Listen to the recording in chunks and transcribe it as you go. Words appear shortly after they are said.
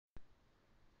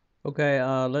Okay,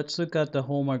 let's look at the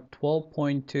homework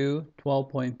 12.2,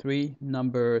 12.3,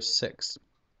 number 6,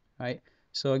 right?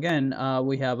 So again,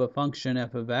 we have a function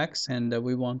f of x, and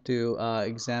we want to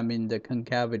examine the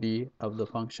concavity of the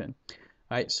function.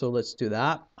 Right, so let's do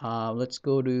that. Let's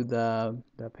go to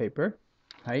the paper,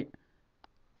 right?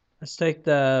 Let's take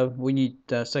we need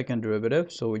the second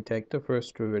derivative, so we take the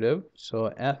first derivative.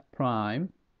 So f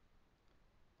prime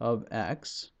of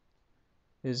x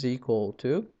is equal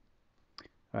to,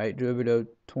 right, derivative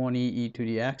 20 e to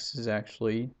the x is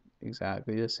actually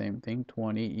exactly the same thing,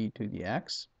 20 e to the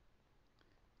x,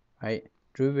 right?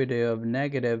 Derivative of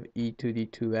negative e to the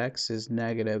 2x is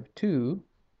negative 2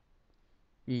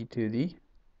 e to the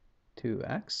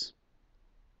 2x.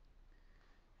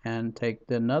 And take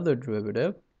another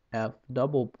derivative, f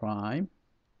double prime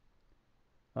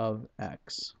of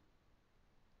x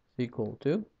is equal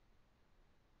to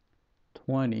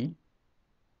 20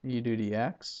 e to the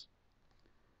x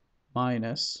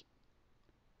minus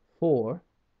 4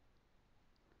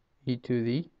 e to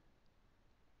the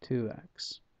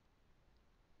 2x.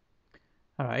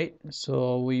 All right,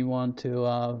 so we want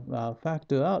to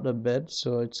factor out a bit,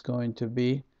 so it's going to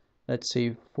be, let's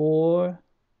see, 4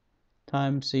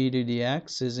 times e to the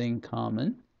x is in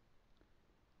common.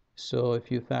 So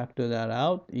if you factor that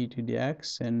out, e to the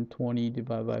x and 20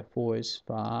 divided by 4 is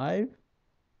 5.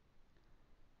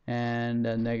 And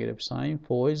a negative sign,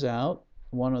 4 is out,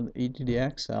 one of the e to the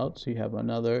x out, so you have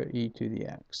another e to the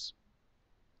x.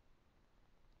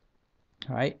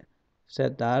 All right,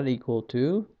 set that equal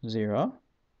to 0.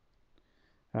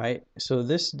 All right, so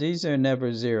these are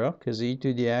never 0 because e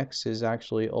to the x is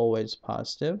actually always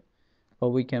positive, but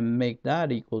we can make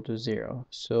that equal to 0.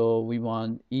 So we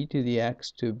want e to the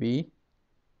x to be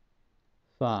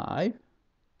 5,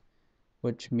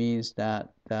 which means that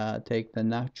take the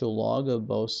natural log of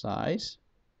both sides.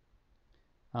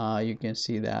 You can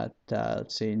see that,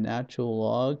 let's see, natural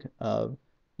log of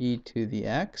e to the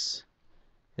x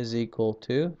is equal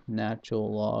to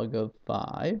natural log of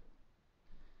 5.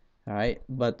 All right,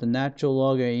 but the natural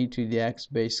log of e to the x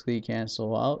basically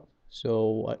cancel out. So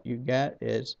what you get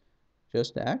is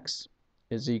just x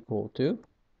is equal to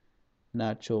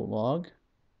natural log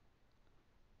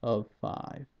of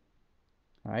 5.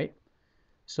 All right,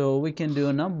 so we can do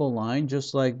a number line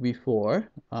just like before.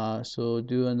 So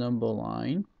do a number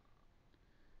line.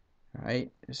 All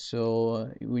right,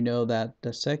 so we know that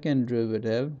the second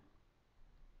derivative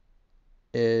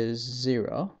is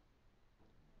 0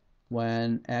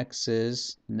 when x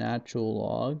is natural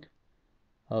log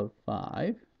of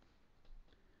 5.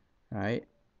 All right,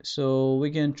 so we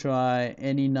can try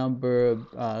any number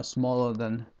smaller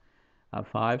than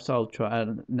 5. So I'll try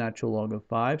natural log of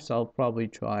 5. So I'll probably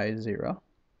try 0.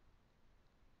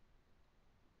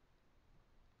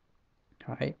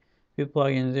 All right, if you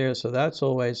plug in 0, so that's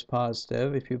always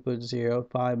positive. If you put 0,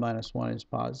 5 minus 1 is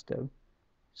positive.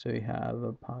 So you have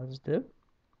a positive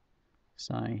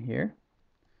sign here.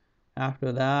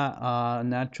 After that,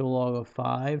 natural log of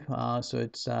 5, so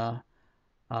it's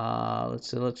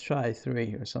let's try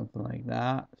 3 or something like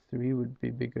that. 3 would be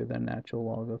bigger than natural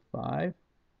log of 5.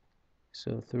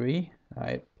 So 3, all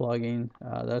right, plugging,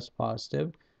 that's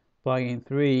positive. Plugging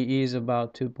 3, e is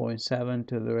about 2.7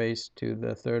 to the raised to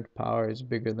the third power is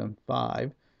bigger than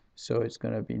 5, so it's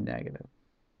going to be negative.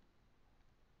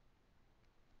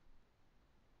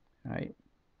 All right.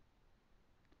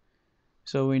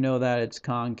 So we know that it's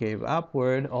concave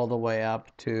upward all the way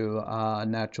up to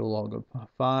natural log of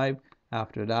 5.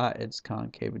 After that, it's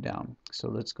concave down. So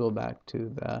let's go back to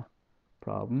the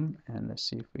problem and let's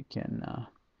see if we can.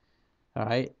 All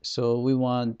right, so we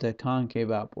want the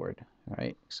concave upward. All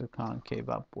right, so concave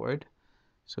upward.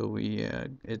 So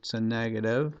it's a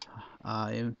negative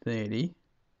infinity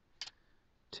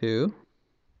to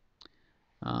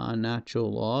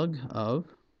natural log of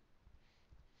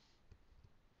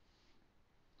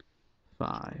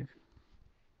 5.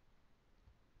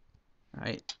 All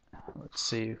right, let's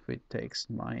see if it takes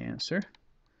my answer.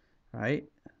 All right,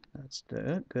 that's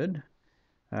good.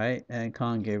 All right, and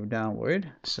concave downward,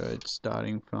 so it's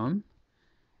starting from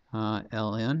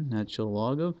ln natural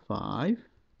log of 5,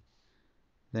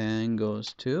 then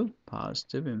goes to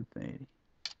positive infinity.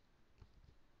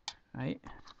 All right,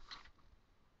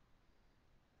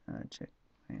 check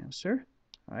my answer.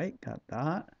 All right, got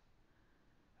that.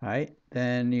 All right,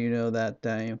 then you know that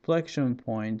the inflection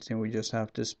points, and we just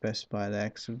have to specify the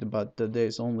x, but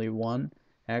there's only one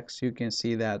x. You can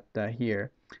see that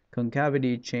here,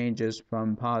 concavity changes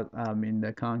from in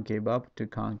the concave up to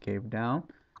concave down.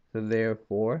 So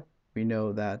therefore, we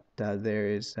know that there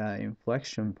is an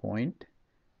inflection point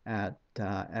at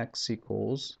x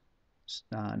equals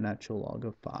natural log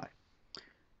of 5.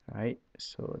 All right?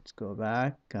 So let's go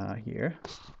back here.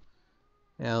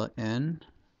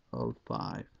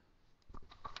 ln05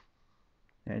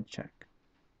 and check.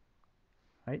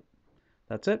 Right?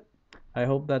 That's it. I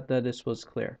hope that this was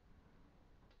clear.